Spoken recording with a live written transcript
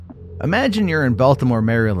Imagine you're in Baltimore,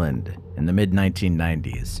 Maryland in the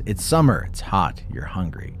mid-1990s. It's summer, it's hot, you're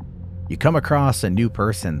hungry. You come across a new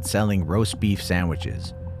person selling roast beef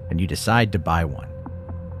sandwiches, and you decide to buy one.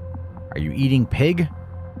 Are you eating pig,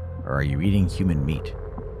 or are you eating human meat?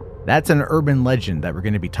 That's an urban legend that we're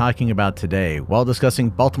going to be talking about today while discussing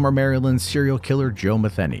Baltimore, Maryland's serial killer Joe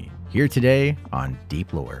Metheny, here today on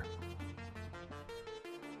Deep Lore.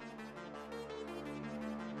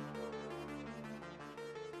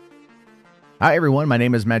 Hi everyone, my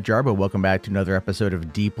name is Matt Jarbo. Welcome back to another episode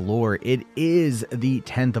of Deep Lore. It is the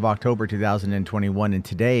 10th of October 2021, and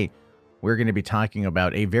today we're going to be talking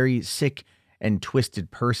about a very sick and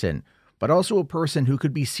twisted person, but also a person who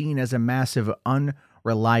could be seen as a massive,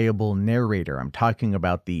 unreliable narrator. I'm talking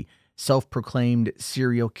about the self-proclaimed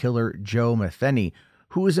serial killer Joe Metheny,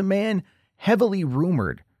 who is a man heavily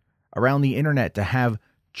rumored around the internet to have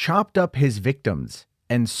chopped up his victims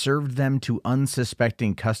and served them to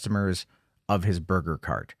unsuspecting customers of his burger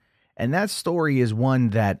cart. And that story is one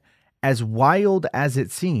that, as wild as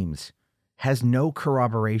it seems, has no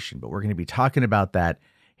corroboration. But we're going to be talking about that,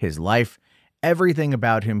 his life, everything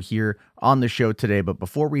about him here on the show today. But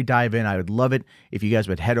before we dive in, I would love it if you guys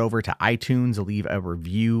would head over to iTunes, leave a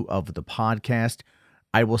review of the podcast.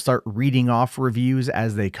 I will start reading off reviews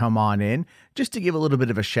as they come on in, just to give a little bit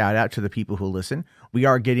of a shout out to the people who listen. We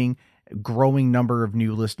are getting growing number of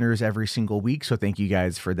new listeners every single week, so thank you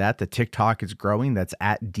guys for that. The TikTok is growing. That's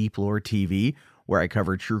at Deep Lore TV, where I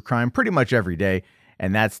cover true crime pretty much every day,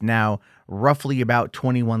 and that's now roughly about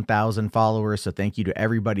 21,000 followers, so thank you to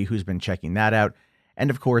everybody who's been checking that out. And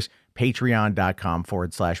of course,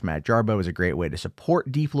 patreon.com/Matt Jarbo is a great way to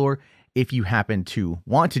support Deep Lore if you happen to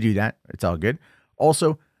want to do that. It's all good.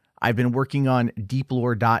 Also, I've been working on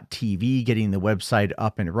deeplore.tv, getting the website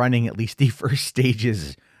up and running, at least the first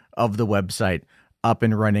stages of the website up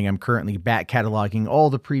and running. I'm currently back cataloging all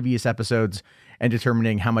the previous episodes and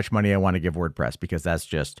determining how much money I want to give WordPress, because that's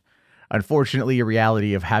just, unfortunately, a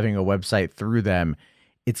reality of having a website through them.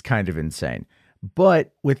 It's kind of insane.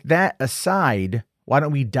 But with that aside, why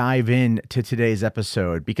don't we dive in to today's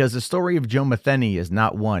episode? Because the story of Joe Metheny is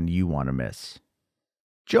not one you want to miss.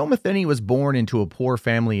 Joe Metheny was born into a poor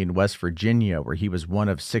family in West Virginia, where he was one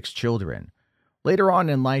of 6 children. Later on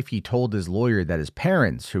in life, he told his lawyer that his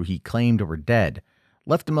parents, who he claimed were dead,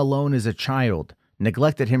 left him alone as a child,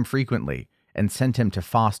 neglected him frequently, and sent him to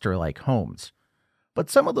foster-like homes. But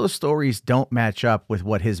some of those stories don't match up with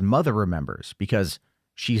what his mother remembers, because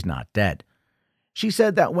she's not dead. She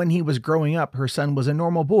said that when he was growing up, her son was a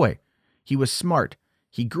normal boy. He was smart,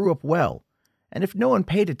 he grew up well, and if no one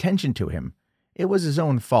paid attention to him, it was his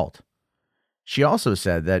own fault. She also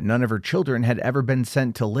said that none of her children had ever been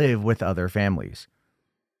sent to live with other families.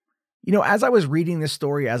 You know, as I was reading this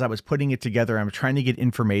story, as I was putting it together, I'm trying to get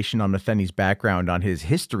information on Metheny's background, on his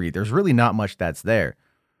history. There's really not much that's there.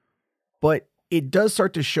 But it does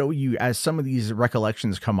start to show you, as some of these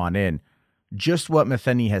recollections come on in, just what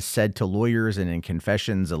Metheny has said to lawyers and in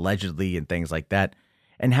confessions, allegedly, and things like that,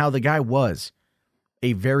 and how the guy was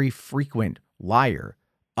a very frequent liar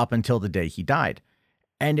up until the day he died.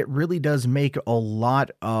 And it really does make a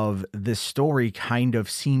lot of this story kind of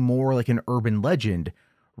seem more like an urban legend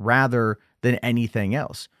rather than anything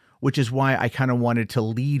else, which is why I kind of wanted to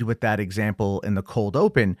lead with that example in the cold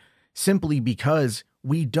open, simply because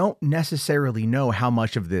we don't necessarily know how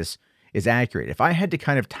much of this is accurate. If I had to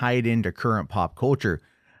kind of tie it into current pop culture,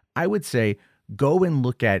 I would say go and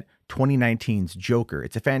look at 2019's Joker.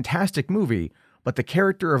 It's a fantastic movie, but the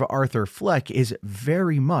character of Arthur Fleck is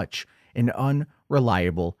very much an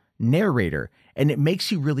unreliable narrator, and it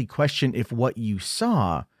makes you really question if what you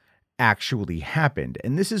saw actually happened.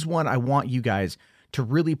 And this is one I want you guys to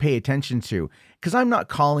really pay attention to, because I'm not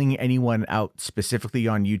calling anyone out specifically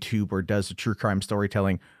on YouTube or does the true crime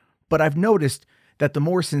storytelling, but I've noticed that the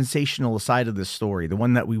more sensational side of this story, the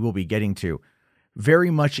one that we will be getting to,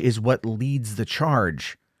 very much is what leads the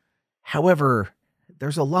charge. However,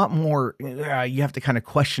 there's a lot more you have to kind of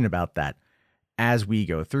question about that as we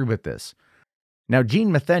go through with this. Now, Jean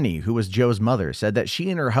Metheny, who was Joe's mother, said that she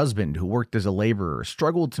and her husband, who worked as a laborer,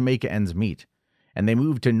 struggled to make ends meet, and they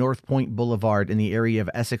moved to North Point Boulevard in the area of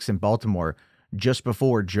Essex and Baltimore just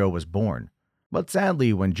before Joe was born. But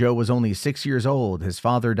sadly, when Joe was only 6 years old, his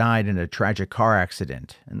father died in a tragic car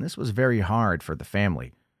accident, and this was very hard for the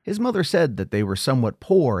family. His mother said that they were somewhat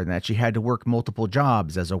poor and that she had to work multiple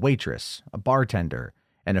jobs as a waitress, a bartender,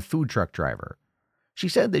 and a food truck driver. She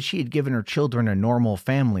said that she had given her children a normal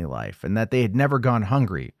family life and that they had never gone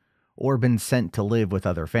hungry or been sent to live with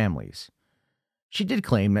other families. She did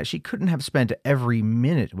claim that she couldn't have spent every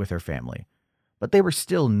minute with her family, but they were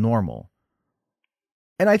still normal.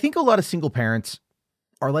 And I think a lot of single parents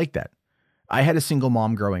are like that. I had a single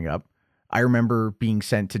mom growing up. I remember being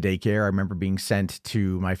sent to daycare. I remember being sent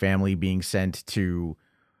to my family, being sent to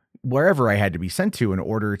wherever I had to be sent to in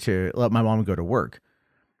order to let my mom go to work.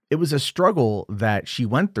 It was a struggle that she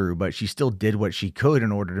went through, but she still did what she could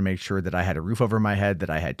in order to make sure that I had a roof over my head, that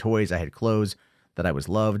I had toys, I had clothes, that I was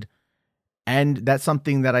loved. And that's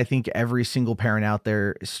something that I think every single parent out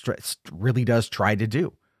there really does try to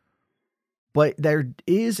do. But there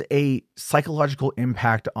is a psychological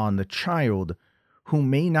impact on the child who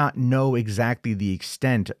may not know exactly the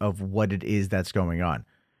extent of what it is that's going on.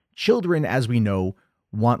 Children, as we know,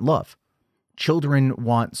 want love. Children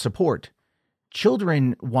want support.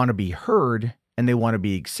 Children want to be heard and they want to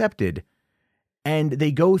be accepted. And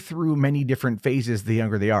they go through many different phases the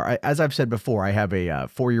younger they are. As I've said before, I have a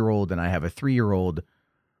 4-year-old and I have a 3-year-old.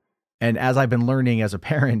 And as I've been learning as a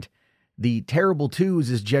parent, the terrible 2s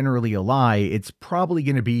is generally a lie. It's probably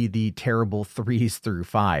going to be the terrible 3s through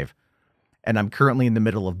 5. And I'm currently in the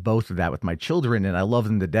middle of both of that with my children, and I love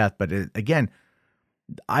them to death. But again,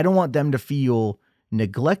 I don't want them to feel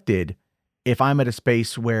neglected if I'm at a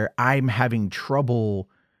space where I'm having trouble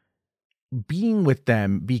being with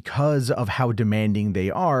them because of how demanding they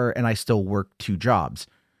are, and I still work 2 jobs.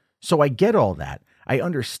 So I get all that. I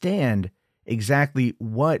understand exactly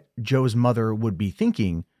what Joe's mother would be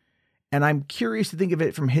thinking, and I'm curious to think of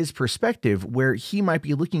it from his perspective, where he might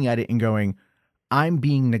be looking at it and going, I'm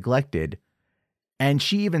being neglected. And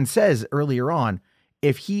she even says earlier on,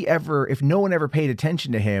 if no one ever paid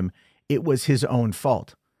attention to him, it was his own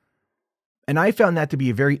fault. And I found that to be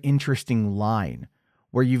a very interesting line,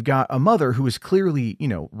 where you've got a mother who is clearly,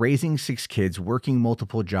 raising 6 kids, working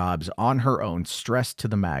multiple jobs on her own, stressed to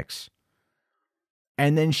the max.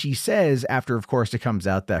 And then she says, after, of course, it comes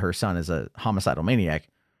out that her son is a homicidal maniac,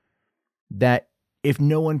 that if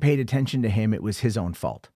no one paid attention to him, it was his own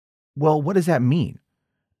fault. Well, what does that mean?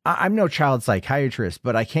 I'm no child psychiatrist,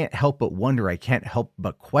 but I can't help but wonder, I can't help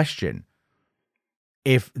but question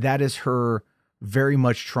if that is her very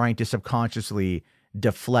much trying to subconsciously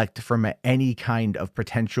deflect from any kind of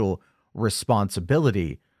potential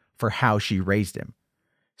responsibility for how she raised him.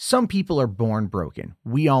 Some people are born broken.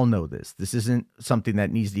 We all know this. This isn't something that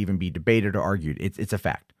needs to even be debated or argued. It's a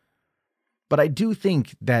fact. But I do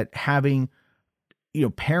think that having,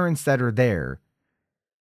 parents that are there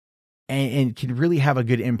and can really have a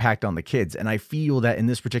good impact on the kids. And I feel that in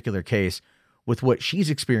this particular case, with what she's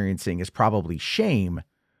experiencing is probably shame,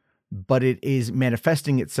 but it is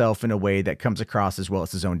manifesting itself in a way that comes across as, well,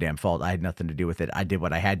 it's his own damn fault. I had nothing to do with it. I did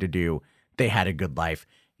what I had to do. They had a good life.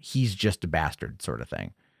 He's just a bastard, sort of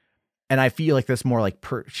thing. And I feel like that's more like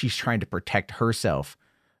she's trying to protect herself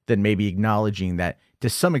than maybe acknowledging that to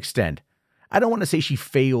some extent. I don't want to say she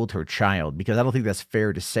failed her child, because I don't think that's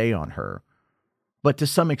fair to say on her. But to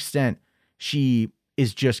some extent, she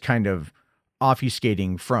is just kind of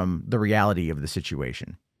obfuscating from the reality of the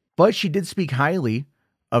situation. But she did speak highly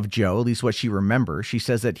of Joe, at least what she remembers. She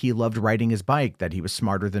says that he loved riding his bike, that he was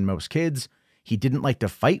smarter than most kids, he didn't like to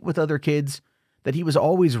fight with other kids, that he was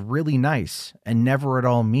always really nice and never at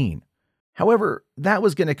all mean. However, that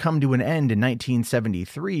was going to come to an end in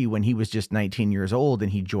 1973 when he was just 19 years old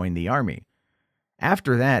and he joined the Army.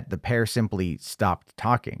 After that, the pair simply stopped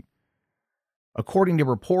talking. According to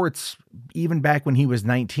reports, even back when he was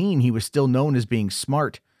 19, he was still known as being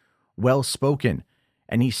smart, well-spoken,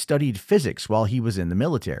 and he studied physics while he was in the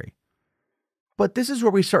military. But this is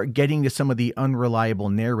where we start getting to some of the unreliable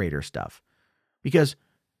narrator stuff. Because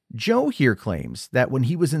Joe here claims that when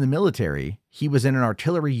he was in the military, he was in an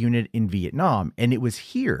artillery unit in Vietnam, and it was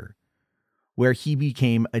here where he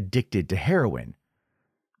became addicted to heroin.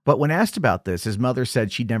 But when asked about this, his mother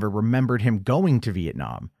said she never remembered him going to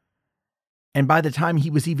Vietnam. And by the time he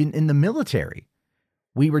was even in the military,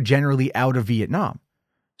 we were generally out of Vietnam.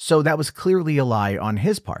 So that was clearly a lie on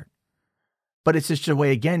his part. But it's just a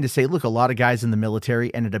way, again, to say, look, a lot of guys in the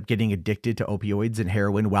military ended up getting addicted to opioids and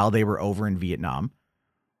heroin while they were over in Vietnam.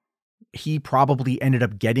 He probably ended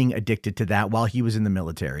up getting addicted to that while he was in the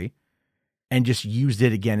military and just used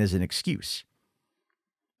it again as an excuse.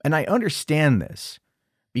 And I understand this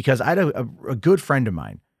because I had a good friend of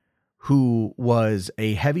mine who was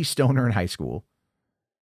a heavy stoner in high school,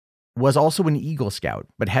 was also an Eagle Scout,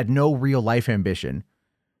 but had no real life ambition.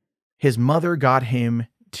 His mother got him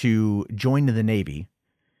to join the Navy.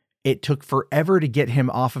 It took forever to get him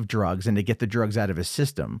off of drugs and to get the drugs out of his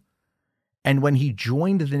system. And when he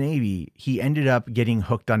joined the Navy, he ended up getting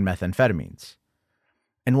hooked on methamphetamines.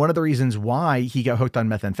 And one of the reasons why he got hooked on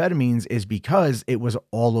methamphetamines is because it was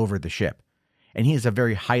all over the ship. And he has a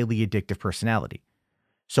very highly addictive personality.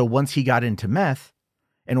 So once he got into meth,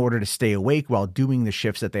 in order to stay awake while doing the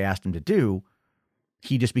shifts that they asked him to do,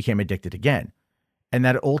 he just became addicted again. And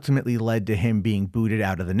that ultimately led to him being booted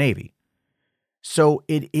out of the Navy. So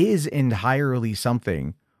it is entirely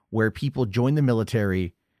something where people join the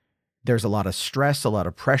military. There's a lot of stress, a lot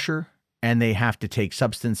of pressure, and they have to take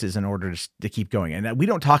substances in order to keep going. And we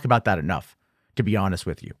don't talk about that enough, to be honest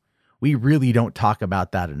with you. We really don't talk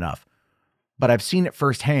about that enough. But I've seen it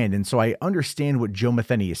firsthand, and so I understand what Joe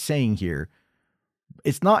Metheny is saying here.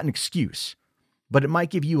 It's not an excuse, but it might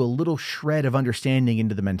give you a little shred of understanding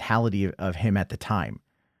into the mentality of him at the time.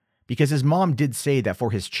 Because his mom did say that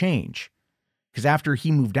for his change, because after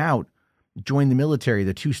he moved out, joined the military,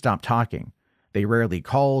 the two stopped talking. They rarely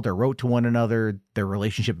called or wrote to one another. Their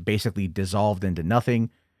relationship basically dissolved into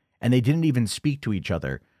nothing, and they didn't even speak to each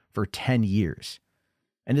other for 10 years.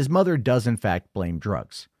 And his mother does, in fact, blame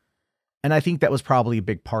drugs. And I think that was probably a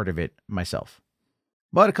big part of it myself.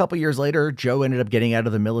 But a couple years later, Joe ended up getting out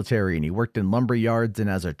of the military and he worked in lumber yards and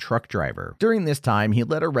as a truck driver. During this time, he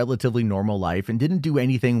led a relatively normal life and didn't do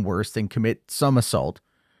anything worse than commit some assault,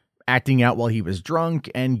 acting out while he was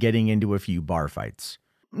drunk and getting into a few bar fights.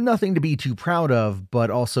 Nothing to be too proud of,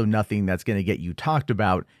 but also nothing that's going to get you talked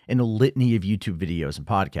about in a litany of YouTube videos and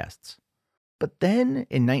podcasts. But then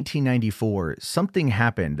in 1994, something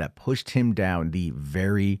happened that pushed him down the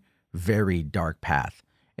very, very dark path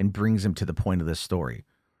and brings him to the point of this story.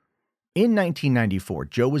 In 1994,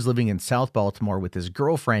 Joe was living in South Baltimore with his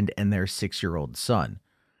girlfriend and their 6-year-old son.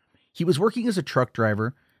 He was working as a truck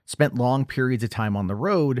driver, spent long periods of time on the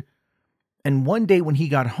road, and one day when he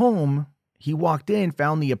got home, he walked in,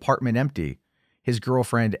 found the apartment empty. His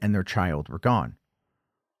girlfriend and their child were gone.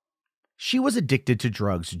 She was addicted to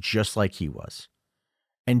drugs just like he was.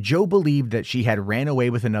 And Joe believed that she had ran away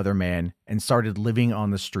with another man and started living on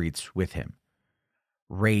the streets with him.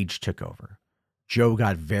 Rage took over. Joe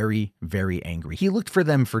got very, very angry. He looked for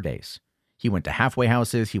them for days. He went to halfway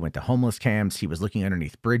houses. He went to homeless camps. He was looking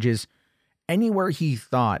underneath bridges. Anywhere he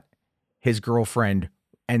thought his girlfriend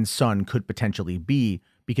and son could potentially be,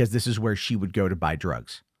 because this is where she would go to buy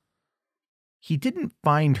drugs. He didn't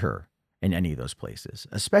find her in any of those places,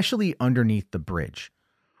 especially underneath the bridge.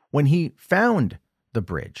 When he found the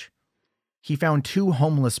bridge, he found 2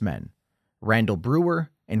 homeless men, Randall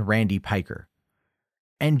Brewer and Randy Piker.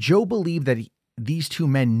 And Joe believed that these 2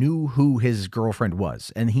 men knew who his girlfriend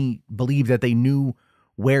was, and he believed that they knew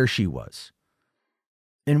where she was.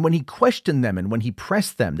 And when he questioned them and when he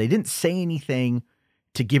pressed them, they didn't say anything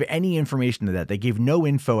to give any information to that. They gave no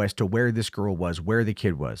info as to where this girl was, where the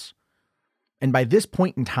kid was. And by this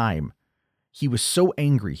point in time, he was so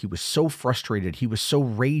angry, he was so frustrated, he was so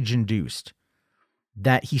rage-induced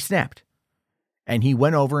that he snapped. And he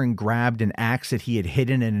went over and grabbed an axe that he had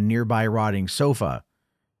hidden in a nearby rotting sofa,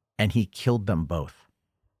 and he killed them both.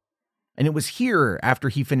 And it was here, after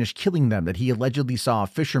he finished killing them, that he allegedly saw a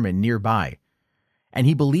fisherman nearby. And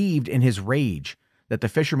he believed in his rage that the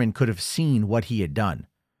fisherman could have seen what he had done.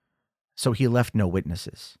 So he left no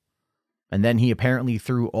witnesses. And then he apparently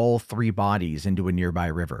threw all 3 bodies into a nearby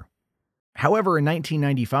river. However, in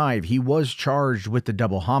 1995, he was charged with the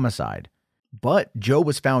double homicide. But Joe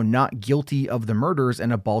was found not guilty of the murders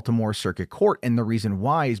in a Baltimore Circuit Court, and the reason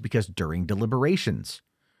why is because during deliberations,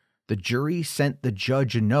 the jury sent the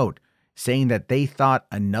judge a note saying that they thought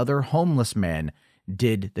another homeless man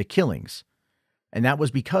did the killings. And that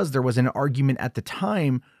was because there was an argument at the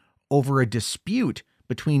time over a dispute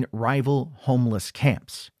between rival homeless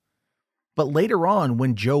camps. But later on,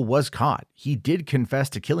 when Joe was caught, he did confess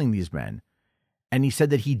to killing these men. And he said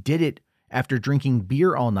that he did it after drinking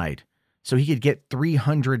beer all night so he could get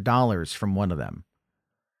 $300 from one of them.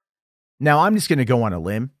 Now, I'm just going to go on a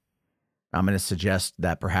limb. I'm going to suggest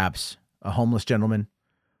that perhaps a homeless gentleman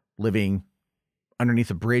living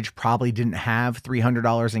underneath a bridge probably didn't have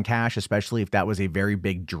 $300 in cash, especially if that was a very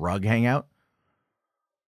big drug hangout.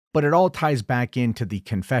 But it all ties back into the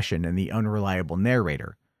confession and the unreliable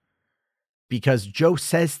narrator. Because Joe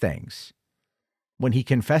says things when he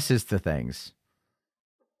confesses to things,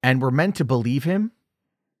 and we're meant to believe him.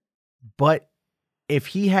 But if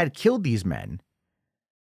he had killed these men,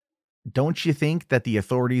 don't you think that the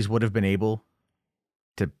authorities would have been able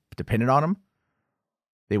to pin it on him?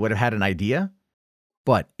 They would have had an idea.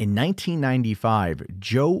 But in 1995,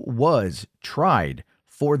 Joe was tried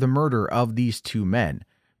for the murder of these 2 men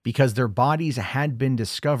because their bodies had been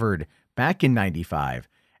discovered back in 95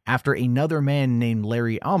 after another man named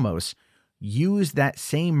Larry Almos used that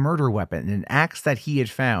same murder weapon, an axe that he had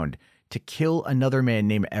found, to kill another man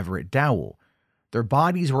named Everett Dowell. Their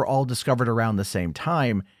bodies were all discovered around the same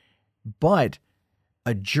time, but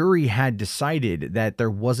a jury had decided that there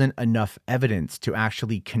wasn't enough evidence to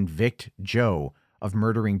actually convict Joe of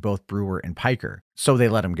murdering both Brewer and Piker, so they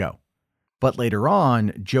let him go. But later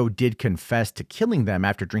on, Joe did confess to killing them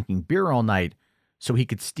after drinking beer all night so he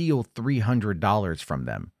could steal $300 from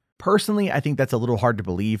them. Personally, I think that's a little hard to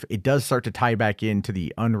believe. It does start to tie back into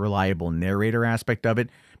the unreliable narrator aspect of it,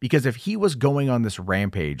 because if he was going on this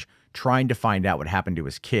rampage trying to find out what happened to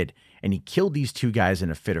his kid and he killed these two guys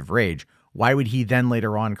in a fit of rage, why would he then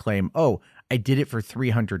later on claim, oh, I did it for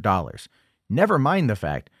 $300? Never mind the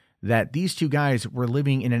fact that these two guys were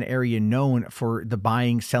living in an area known for the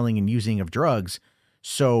buying, selling, and using of drugs.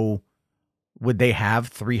 So would they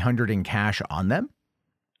have $300 in cash on them?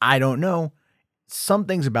 I don't know. Some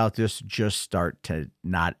things about this just start to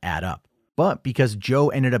not add up. But because Joe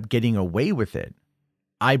ended up getting away with it,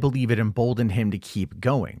 I believe it emboldened him to keep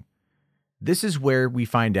going. This is where we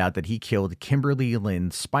find out that he killed Kimberly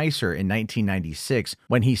Lynn Spicer in 1996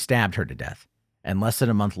 when he stabbed her to death. And less than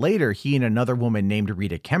a month later, he and another woman named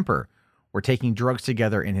Rita Kemper were taking drugs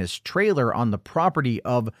together in his trailer on the property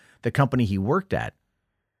of the company he worked at.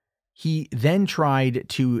 He then tried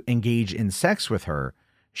to engage in sex with her.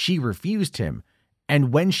 She refused him.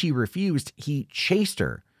 And when she refused, he chased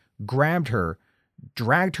her, grabbed her,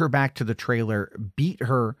 dragged her back to the trailer, beat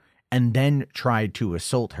her, and then tried to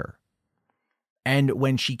assault her. And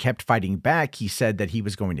when she kept fighting back, he said that he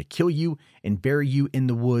was going to kill you and bury you in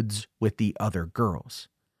the woods with the other girls.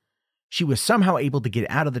 She was somehow able to get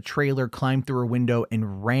out of the trailer, climb through a window,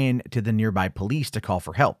 and ran to the nearby police to call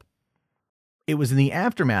for help. It was in the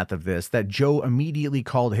aftermath of this that Joe immediately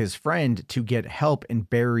called his friend to get help in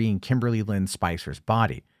burying Kimberly Lynn Spicer's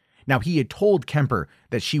body. Now, he had told Kemper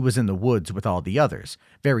that she was in the woods with all the others,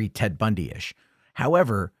 very Ted Bundy-ish.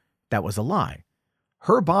 However, that was a lie.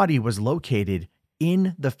 Her body was located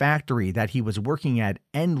in the factory that he was working at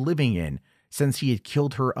and living in since he had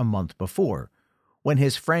killed her a month before. When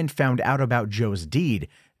his friend found out about Joe's deed,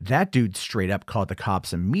 that dude straight up called the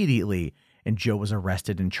cops immediately, and Joe was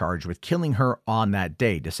arrested and charged with killing her on that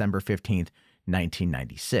day, December 15th,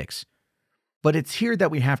 1996. But it's here that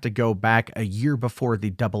we have to go back a year before the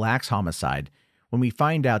Double Axe homicide, when we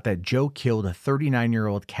find out that Joe killed a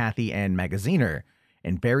 39-year-old Kathy Ann Magaziner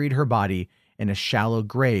and buried her body in a shallow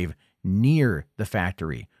grave near the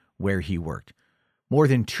factory where he worked. More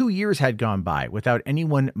than 2 years had gone by without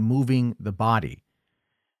anyone moving the body.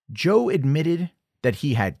 Joe admitted that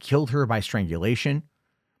he had killed her by strangulation,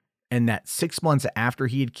 and that 6 months after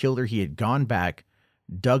he had killed her, he had gone back,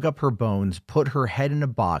 dug up her bones, put her head in a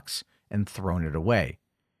box, and thrown it away.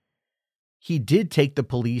 He did take the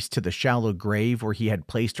police to the shallow grave where he had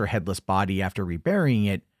placed her headless body after reburying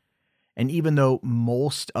it, and even though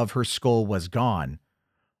most of her skull was gone,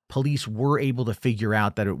 police were able to figure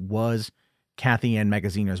out that it was Kathy Ann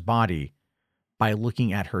Magaziner's body by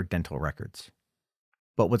looking at her dental records.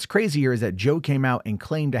 But what's crazier is that Joe came out and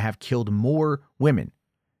claimed to have killed more women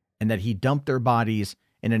and that he dumped their bodies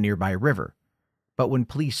in a nearby river. But when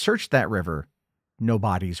police searched that river, no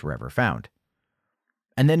bodies were ever found.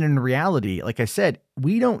 And then in reality, like I said,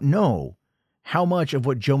 we don't know how much of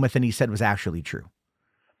what Joe Metheny said was actually true.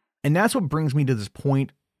 And that's what brings me to this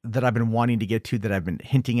point that I've been wanting to get to, that I've been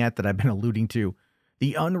hinting at, that I've been alluding to,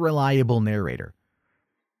 the unreliable narrator.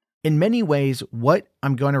 In many ways, what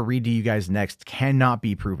I'm going to read to you guys next cannot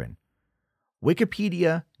be proven.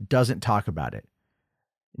 Wikipedia doesn't talk about it.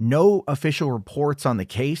 No official reports on the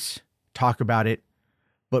case talk about it,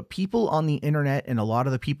 but people on the internet and a lot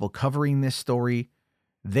of the people covering this story,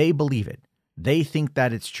 they believe it. They think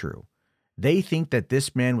that it's true. They think that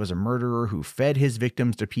this man was a murderer who fed his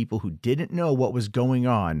victims to people who didn't know what was going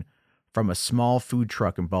on from a small food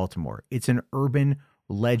truck in Baltimore. It's an urban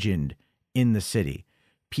legend in the city.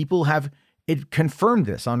 People have confirmed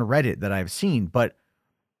this on Reddit that I've seen, but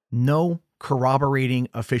no corroborating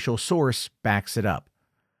official source backs it up.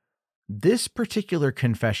 This particular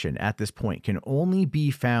confession at this point can only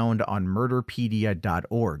be found on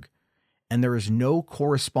murderpedia.org, and there is no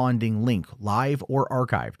corresponding link, live or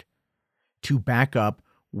archived, to back up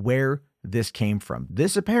where this came from.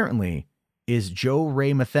 This apparently is Joe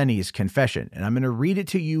Ray Metheny's confession, and I'm going to read it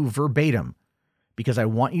to you verbatim because I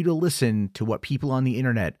want you to listen to what people on the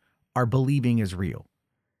internet are believing is real.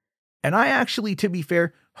 And I actually, to be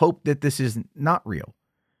fair, hope that this is not real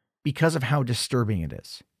because of how disturbing it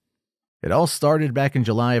is. It all started back in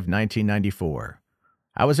July of 1994.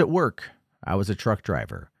 I was at work. I was a truck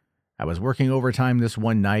driver. I was working overtime this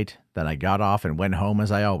one night, then I got off and went home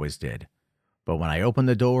as I always did. But when I opened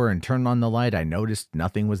the door and turned on the light, I noticed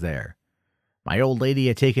nothing was there. My old lady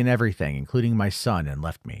had taken everything, including my son, and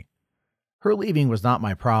left me. Her leaving was not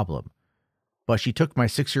my problem, but she took my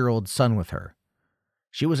 6-year-old son with her.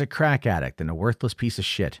 She was a crack addict and a worthless piece of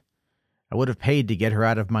shit. I would have paid to get her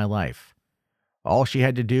out of my life. All she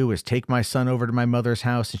had to do was take my son over to my mother's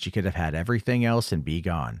house and she could have had everything else and be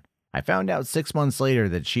gone. I found out 6 months later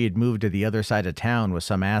that she had moved to the other side of town with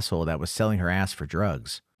some asshole that was selling her ass for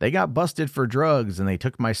drugs. They got busted for drugs and they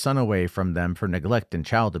took my son away from them for neglect and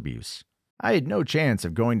child abuse. I had no chance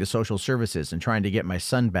of going to social services and trying to get my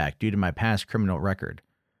son back due to my past criminal record.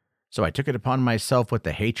 So I took it upon myself with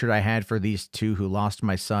the hatred I had for these two who lost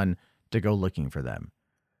my son to go looking for them.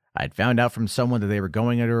 I had found out from someone that they were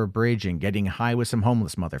going under a bridge and getting high with some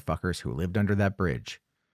homeless motherfuckers who lived under that bridge.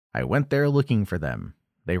 I went there looking for them.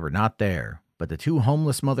 They were not there, but the two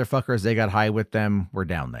homeless motherfuckers they got high with them were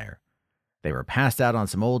down there. They were passed out on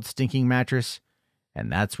some old stinking mattress,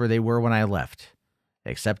 and that's where they were when I left.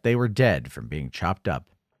 Except they were dead from being chopped up.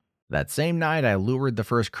 That same night, I lured the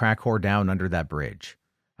first crack whore down under that bridge.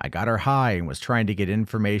 I got her high and was trying to get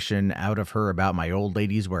information out of her about my old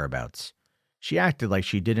lady's whereabouts. She acted like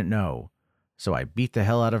she didn't know, so I beat the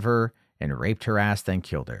hell out of her and raped her ass, then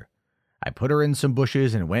killed her. I put her in some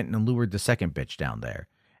bushes and went and lured the second bitch down there,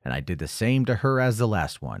 and I did the same to her as the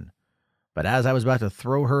last one. But as I was about to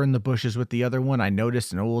throw her in the bushes with the other one, I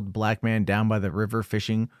noticed an old black man down by the river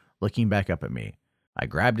fishing, looking back up at me. I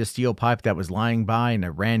grabbed a steel pipe that was lying by and I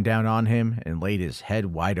ran down on him and laid his head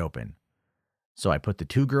wide open. So I put the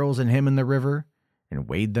two girls and him in the river and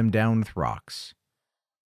weighed them down with rocks.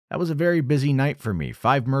 That was a very busy night for me,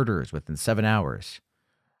 5 murders within 7 hours.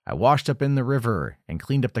 I washed up in the river and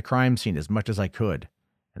cleaned up the crime scene as much as I could,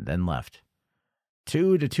 and then left.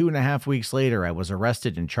 2 to 2.5 weeks later, I was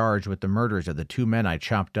arrested and charged with the murders of the 2 men I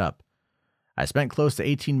chopped up. I spent close to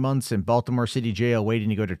 18 months in Baltimore City Jail waiting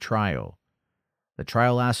to go to trial. The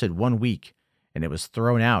trial lasted 1 week, and it was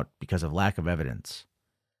thrown out because of lack of evidence.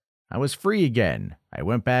 I was free again. I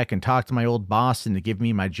went back and talked to my old boss and to give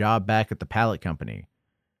me my job back at the pallet company.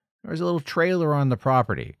 There was a little trailer on the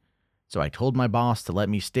property, so I told my boss to let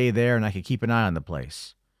me stay there and I could keep an eye on the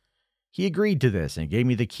place. He agreed to this and gave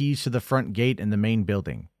me the keys to the front gate in the main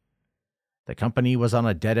building. The company was on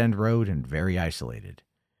a dead-end road and very isolated.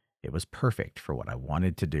 It was perfect for what I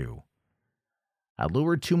wanted to do. I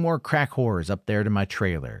lured 2 more crack whores up there to my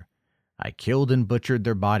trailer. I killed and butchered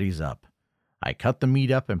their bodies up. I cut the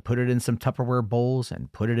meat up and put it in some Tupperware bowls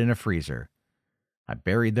and put it in a freezer. I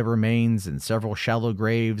buried the remains in several shallow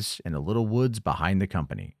graves in the little woods behind the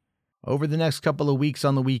company. Over the next couple of weeks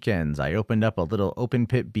on the weekends, I opened up a little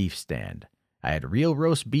open-pit beef stand. I had real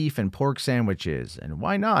roast beef and pork sandwiches, and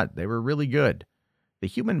why not? They were really good. The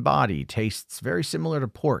human body tastes very similar to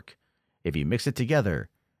pork. If you mix it together,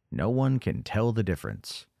 no one can tell the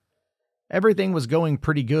difference. Everything was going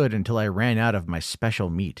pretty good until I ran out of my special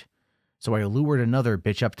meat. So I lured another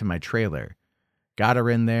bitch up to my trailer. Got her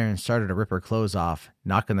in there and started to rip her clothes off,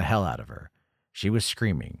 knocking the hell out of her. She was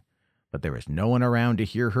screaming, but there was no one around to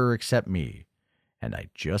hear her except me, and I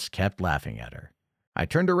just kept laughing at her. I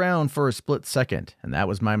turned around for a split second, and that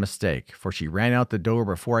was my mistake, for she ran out the door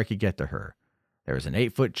before I could get to her. There was an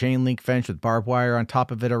 8-foot chain link fence with barbed wire on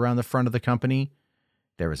top of it around the front of the company.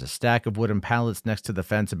 There was a stack of wooden pallets next to the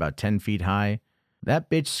fence about 10 feet high.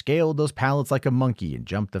 That bitch scaled those pallets like a monkey and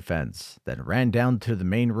jumped the fence, then ran down to the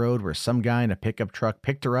main road where some guy in a pickup truck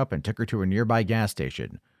picked her up and took her to a nearby gas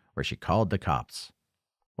station, where she called the cops.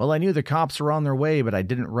 Well, I knew the cops were on their way, but I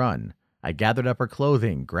didn't run. I gathered up her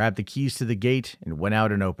clothing, grabbed the keys to the gate, and went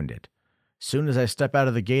out and opened it. Soon as I stepped out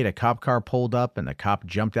of the gate, a cop car pulled up, and the cop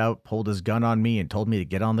jumped out, pulled his gun on me, and told me to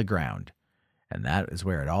get on the ground. And that is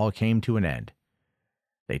where it all came to an end.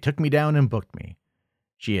 They took me down and booked me.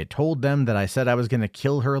 She had told them that I said I was going to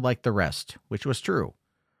kill her like the rest, which was true.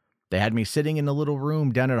 They had me sitting in a little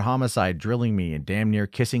room down at Homicide, drilling me and damn near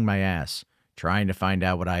kissing my ass, trying to find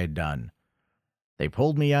out what I had done. They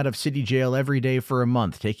pulled me out of city jail every day for a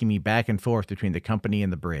month, taking me back and forth between the company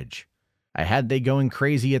and the bridge. I had they going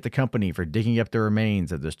crazy at the company for digging up the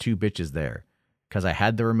remains of those 2 bitches there, because I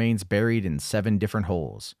had the remains buried in 7 different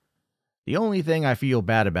holes. The only thing I feel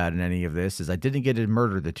bad about in any of this is I didn't get to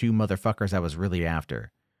murder the 2 motherfuckers I was really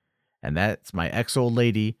after. And that's my ex-old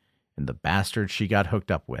lady and the bastard she got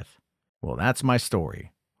hooked up with. Well, that's my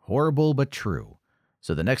story. Horrible but true.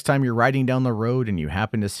 So the next time you're riding down the road and you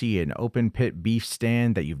happen to see an open pit beef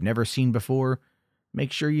stand that you've never seen before,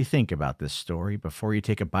 make sure you think about this story before you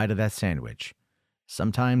take a bite of that sandwich.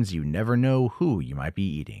 Sometimes you never know who you might be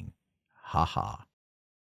eating. Ha ha.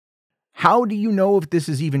 How do you know if this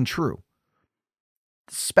is even true?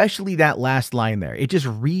 Especially that last line there. It just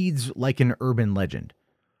reads like an urban legend.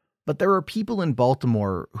 But there are people in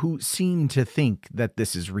Baltimore who seem to think that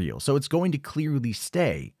this is real. So it's going to clearly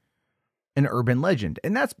stay an urban legend.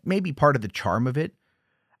 And that's maybe part of the charm of it.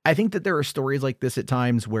 I think that there are stories like this at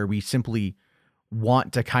times where we simply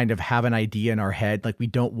want to kind of have an idea in our head. Like we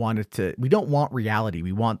don't want reality.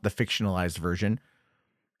 We want the fictionalized version.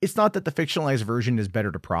 It's not that the fictionalized version is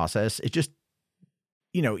better to process. It just,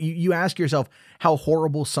 you ask yourself how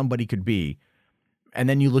horrible somebody could be. And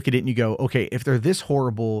then you look at it and you go, okay, if they're this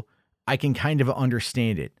horrible, I can kind of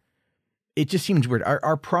understand it. It just seems weird.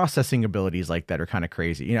 Our processing abilities like that are kind of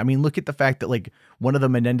crazy. I mean, look at the fact that like one of the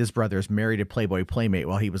Menendez brothers married a Playboy playmate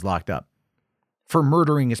while he was locked up for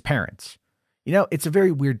murdering his parents. It's a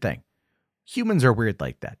very weird thing. Humans are weird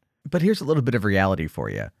like that. But here's a little bit of reality for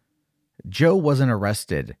you. Joe wasn't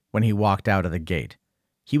arrested when he walked out of the gate.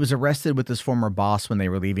 He was arrested with his former boss when they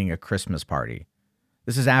were leaving a Christmas party.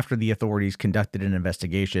 This is after the authorities conducted an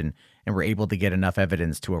investigation and were able to get enough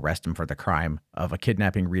evidence to arrest him for the crime of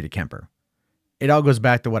kidnapping Rita Kemper. It all goes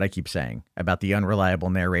back to what I keep saying about the unreliable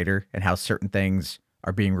narrator and how certain things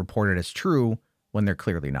are being reported as true when they're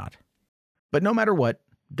clearly not. But no matter what,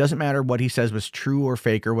 doesn't matter what he says was true or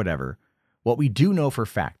fake or whatever, what we do know for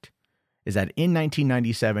fact is that in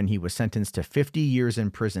 1997, he was sentenced to 50 years in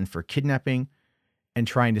prison for kidnapping and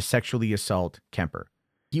trying to sexually assault Kemper.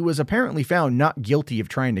 He was apparently found not guilty of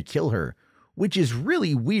trying to kill her, which is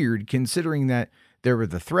really weird considering that there were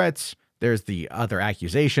the threats, there's the other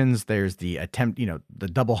accusations, there's the attempt, the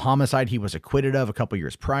double homicide he was acquitted of a couple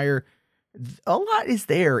years prior. A lot is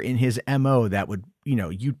there in his MO that would,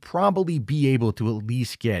 you'd probably be able to at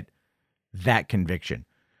least get that conviction.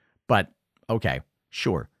 But okay,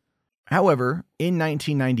 sure. However, in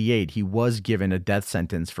 1998, he was given a death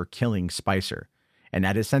sentence for killing Spicer. And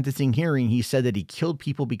at his sentencing hearing, he said that he killed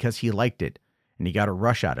people because he liked it and he got a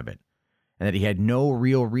rush out of it, and that he had no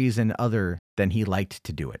real reason other than he liked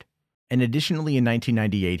to do it. And additionally, in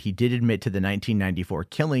 1998, he did admit to the 1994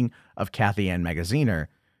 killing of Kathy Ann Magaziner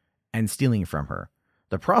and stealing from her.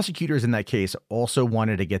 The prosecutors in that case also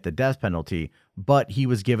wanted to get the death penalty, but he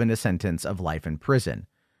was given a sentence of life in prison.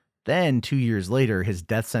 Then, 2 years later, his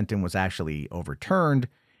death sentence was actually overturned,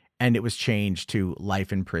 and it was changed to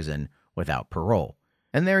life in prison without parole.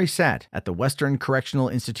 And there he sat at the Western Correctional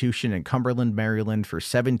Institution in Cumberland, Maryland for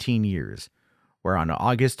 17 years, where on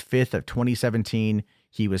August 5th of 2017,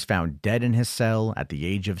 he was found dead in his cell at the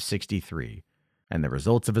age of 63, and the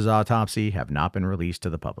results of his autopsy have not been released to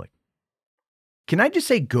the public. Can I just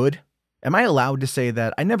say good? Am I allowed to say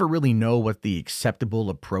that? I never really know what the acceptable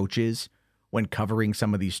approach is when covering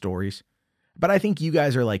some of these stories, but I think you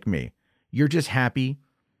guys are like me. You're just happy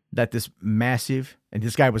that this massive, and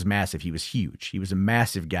this guy was massive, he was huge, he was a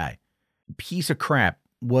massive guy, piece of crap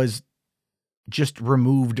was just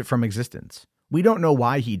removed from existence. We don't know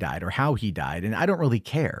why he died or how he died, and I don't really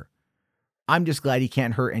care. I'm just glad he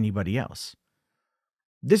can't hurt anybody else.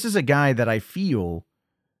 This is a guy that I feel,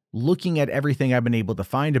 looking at everything I've been able to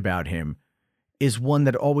find about him, is one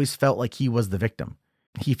that always felt like he was the victim.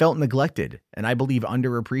 He felt neglected, and I believe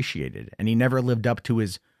underappreciated, and he never lived up to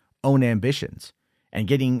his own ambitions. And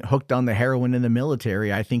getting hooked on the heroin in the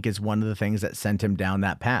military, I think, is one of the things that sent him down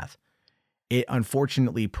that path. It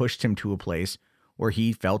unfortunately pushed him to a place where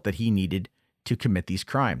he felt that he needed to commit these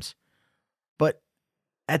crimes. But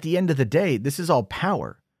at the end of the day, this is all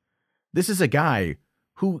power. This is a guy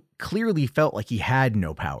who clearly felt like he had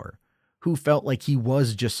no power, who felt like he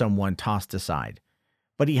was just someone tossed aside.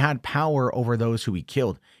 But he had power over those who he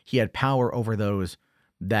killed. He had power over those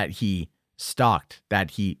that he stalked,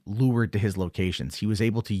 that he lured to his locations. He was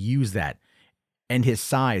able to use that. And his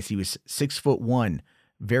size, he was 6'1",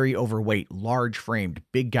 very overweight, large framed,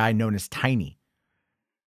 big guy known as Tiny.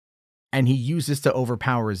 And he used this to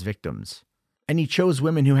overpower his victims. And he chose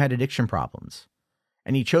women who had addiction problems.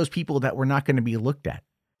 And he chose people that were not going to be looked at.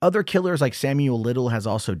 Other killers like Samuel Little has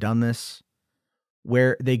also done this,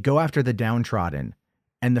 where they go after the downtrodden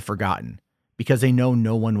and the forgotten because they know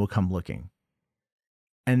no one will come looking.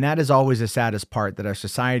 And that is always the saddest part, that our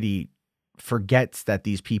society forgets that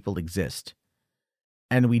these people exist.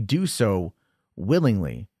 And we do so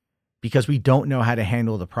willingly because we don't know how to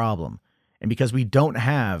handle the problem. And because we don't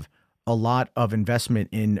have a lot of investment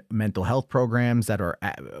in mental health programs that are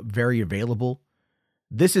very available.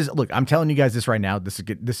 Look, I'm telling you guys this right now. This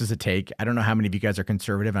is a take. I don't know how many of you guys are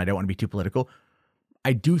conservative, and I don't want to be too political.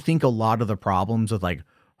 I do think a lot of the problems with like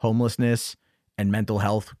homelessness and mental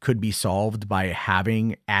health could be solved by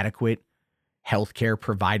having adequate healthcare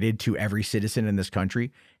provided to every citizen in this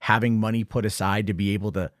country, having money put aside to be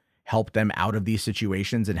able to help them out of these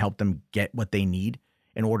situations and help them get what they need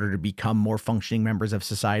in order to become more functioning members of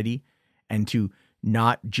society, and to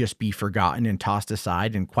not just be forgotten and tossed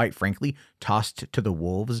aside and, quite frankly, tossed to the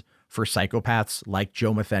wolves for psychopaths like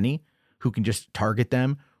Joe Matheny, who can just target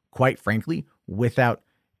them, quite frankly, without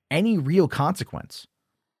any real consequence.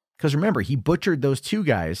 Because remember, he butchered those two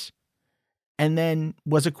guys and then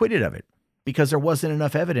was acquitted of it because there wasn't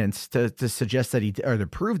enough evidence to suggest that or to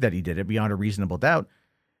prove that he did it beyond a reasonable doubt.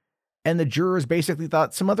 And the jurors basically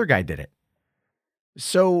thought some other guy did it.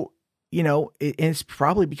 So, it's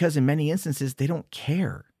probably because in many instances they don't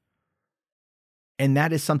care. And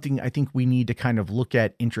that is something I think we need to kind of look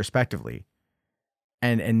at introspectively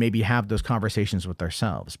and maybe have those conversations with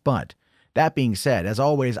ourselves. But that being said, as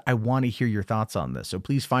always, I want to hear your thoughts on this. So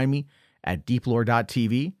please find me at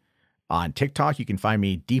deeplore.tv. On TikTok, you can find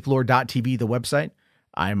me deeplore.tv, the website.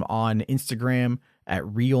 I'm on Instagram at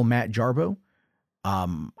realmattjarbo.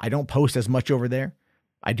 I don't post as much over there.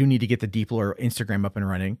 I do need to get the Deeplore Instagram up and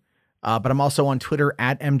running. But I'm also on Twitter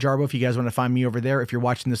at mjarbo if you guys want to find me over there. If you're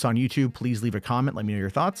watching this on YouTube, please leave a comment. Let me know your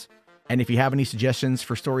thoughts. And if you have any suggestions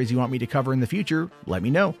for stories you want me to cover in the future, let me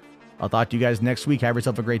know. I'll talk to you guys next week. Have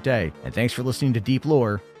yourself a great day. And thanks for listening to Deep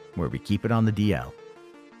Lore, where we keep it on the DL.